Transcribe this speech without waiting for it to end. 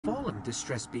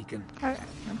distress beacon.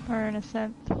 Or in a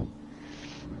sense.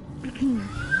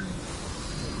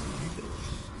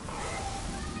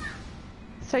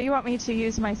 So you want me to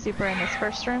use my super in this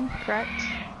first room, correct?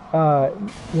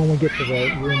 When we get to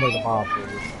the room where the boss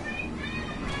is.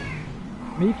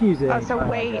 I mean, you can use it anytime, so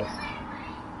wait. I guess.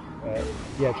 But,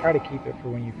 yeah, try to keep it for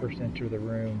when you first enter the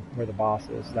room where the boss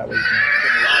is. That way you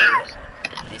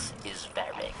can... This is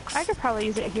Varix. I could probably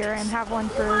use it here and have one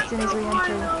for as soon as we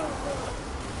enter.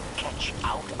 Catch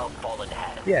out a fallen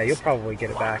hand. Yeah, you'll probably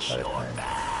get it back by the time.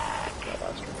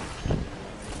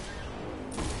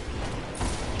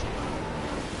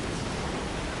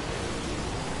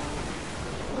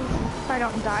 If I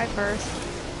don't die first.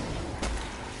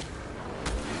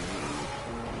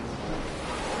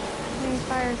 Any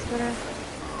fire spitter?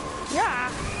 Yeah!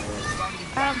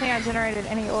 I don't think I generated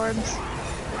any orbs.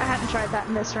 I hadn't tried that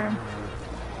in this room.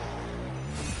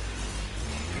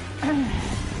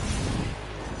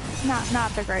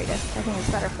 Not the greatest. I think it's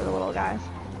better for the little guys.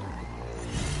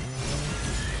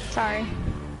 Sorry.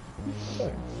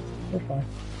 Sure. We're fine.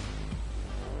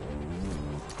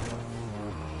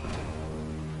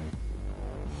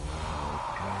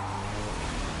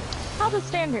 I'll just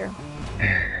stand here.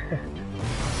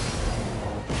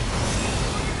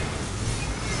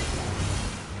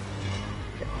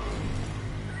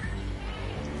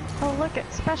 Oh, look,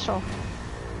 it's special.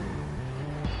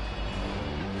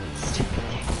 Stupid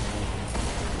game.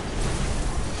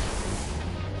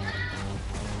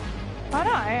 Oh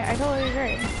no, I totally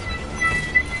agree.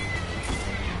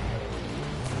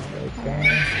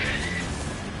 Okay.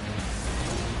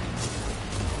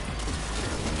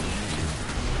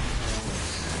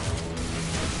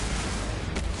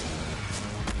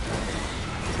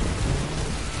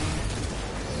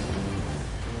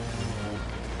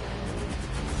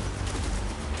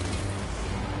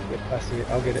 I see it.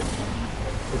 I'll get it.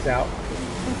 It's out.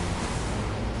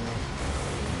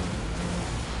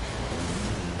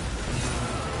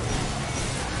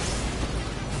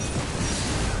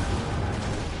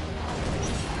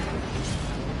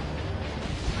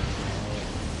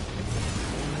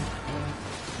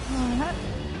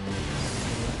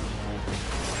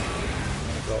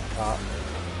 Go up top.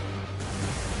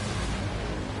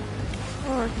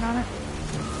 We're working on it.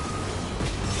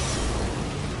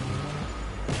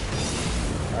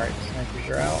 Alright, snipers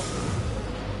are out.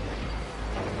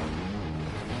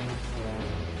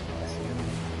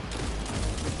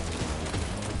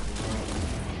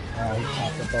 Oh, he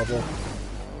popped the bubble.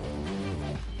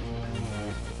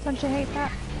 Don't you hate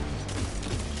that?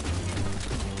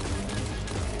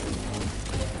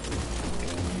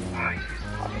 Ah, he just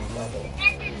popped the bubble.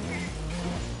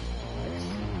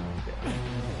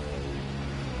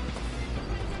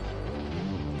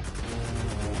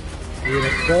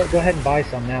 Go ahead and buy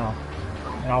some now,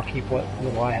 and I'll keep what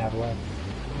little I have left.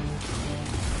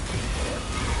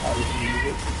 I'll just use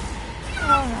it.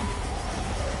 Oh no.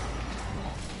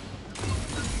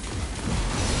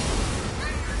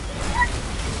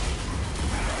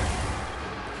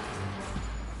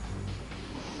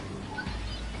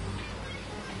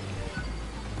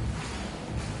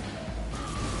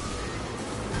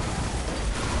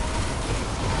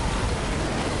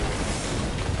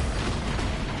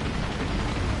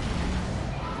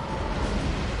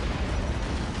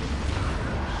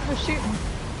 We're shooting.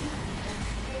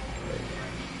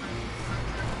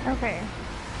 Okay.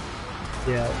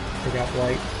 Yeah, take out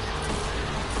light.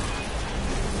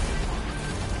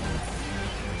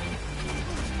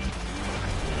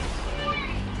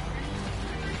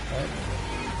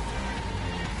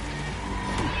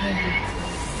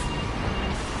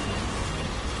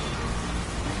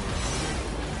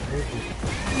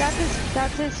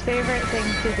 That's his favorite thing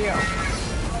to do.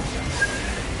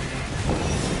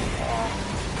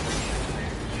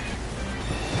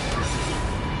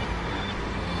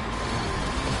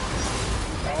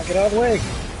 Get out of the way!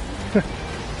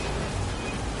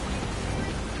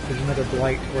 There's another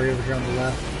blight warrior over here on the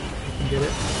left. You can get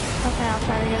it. Okay, I'll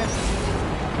try to get it.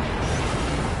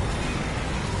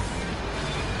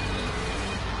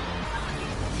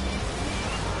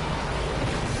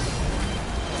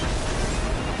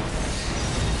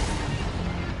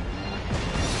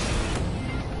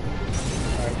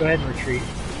 Alright, go ahead and retreat.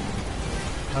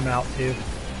 I'm out too.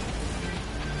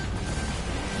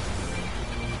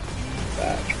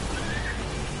 Back.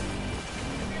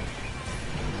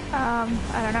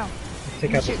 I don't know. Let's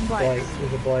take out this blight.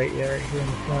 There's a blight, yeah, right here in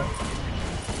the front.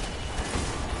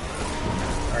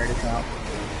 Alright, it's out.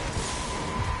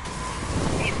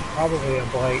 Probably a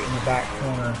blight in the back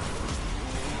corner.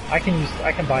 I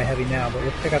can buy heavy now, but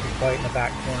let's pick up the blight in the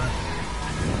back corner.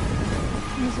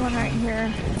 There's one right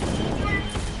here.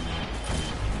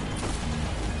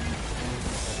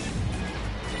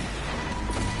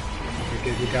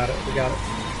 We got it. We got it.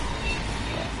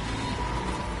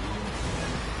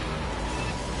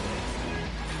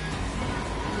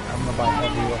 I'm gonna buy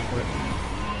heavy real quick.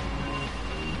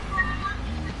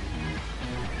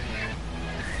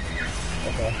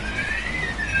 Okay.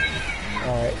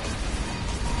 Alright.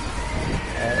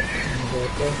 Alright, I'm gonna go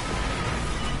up there.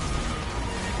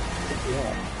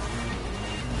 Yeah.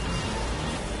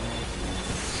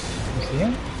 You see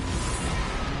him?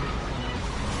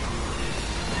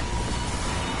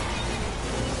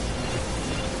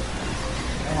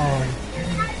 Oh,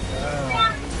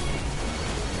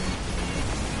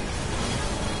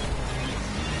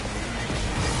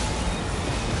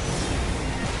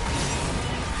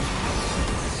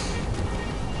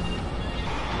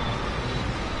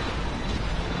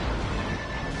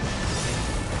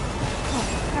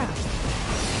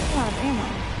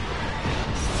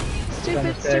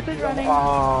 Stupid running. Oh,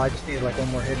 I just needed like one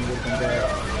more hit and would have been dead.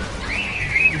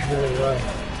 He's really rough.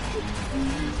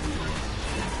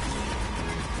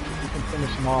 You can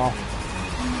finish him off.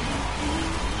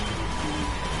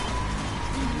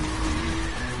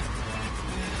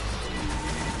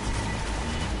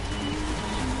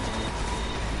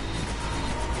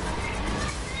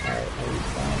 Alright, I'll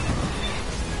respawn.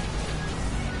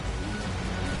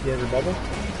 You have your bubble?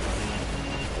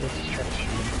 Let's just try to shoot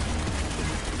him.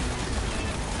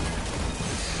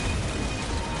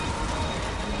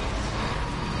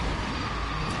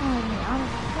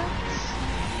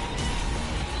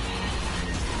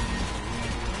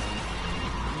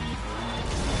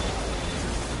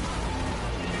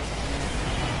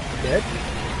 Dead?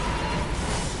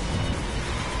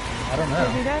 I don't know.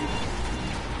 Is he dead?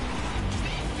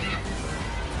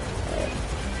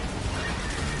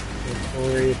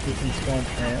 Victoria, if you can storm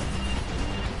trance.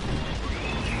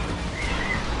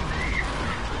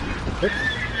 It's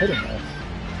hitting us.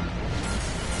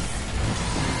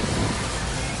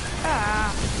 Ah.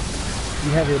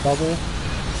 You have your bubble?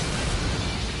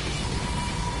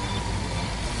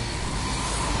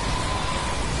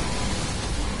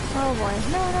 Oh boy.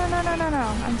 No.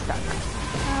 I'm stuck.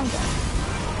 I'm done.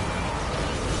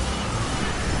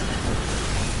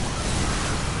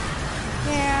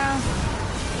 Yeah.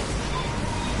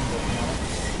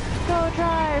 Go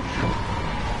drive.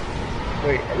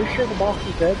 Wait, are we sure the boss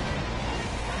is dead?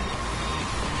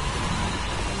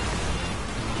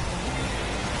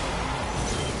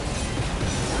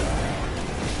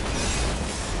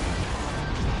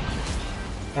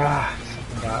 Ah,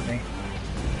 something got me.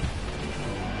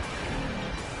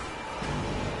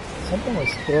 Something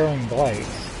was throwing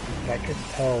blights. I couldn't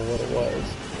tell what it was.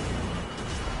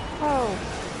 Oh.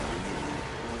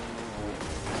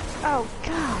 Oh,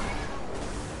 God.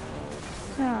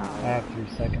 No. I have 3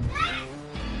 seconds.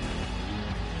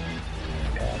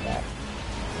 Okay, I'm out.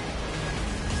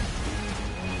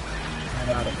 I'm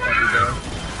out of heavy there.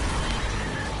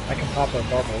 I can pop a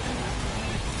bubble.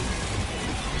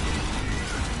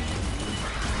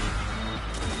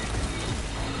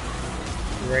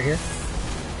 You right here?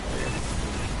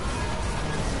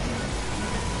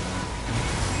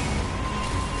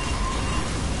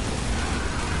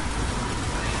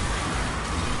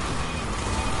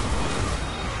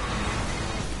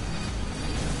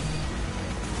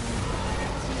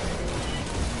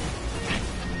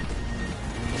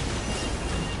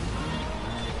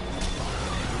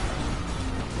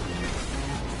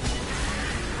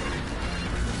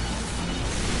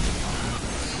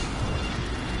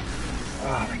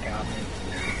 Oh, they got me.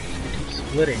 They keep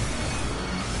splitting.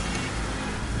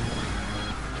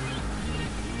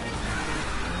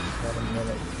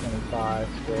 Minute 25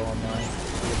 still on my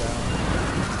cooldown.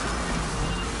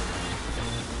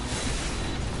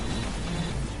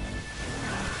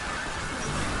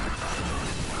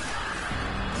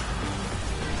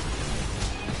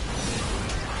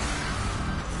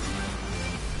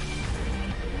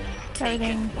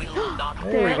 Everything.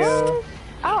 There we go.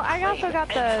 Oh, I also got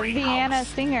the Vienna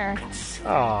Singer.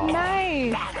 Oh,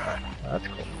 Nice. that's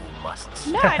cool.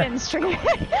 No, I didn't stream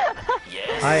it.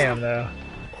 I am though.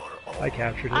 I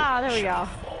captured it. Ah, there we go.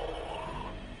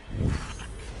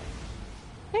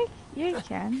 Hey, you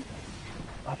can.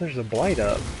 Oh, there's a blight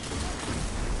up.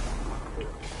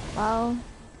 Well,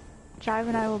 Jive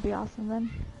and I will be awesome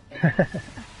then.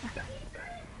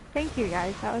 Thank you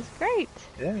guys, that was great.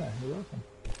 Yeah, you're welcome.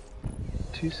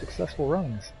 2 successful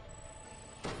runs.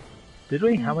 Did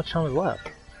we? How much time is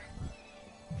left?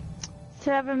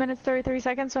 7 minutes 33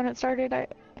 seconds when it started, I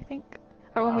think.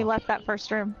 Or when we left that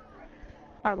first room.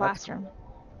 Our last room.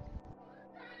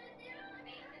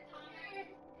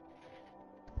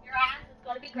 Your ass is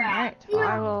gonna be grabbed. Alright, well,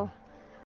 I will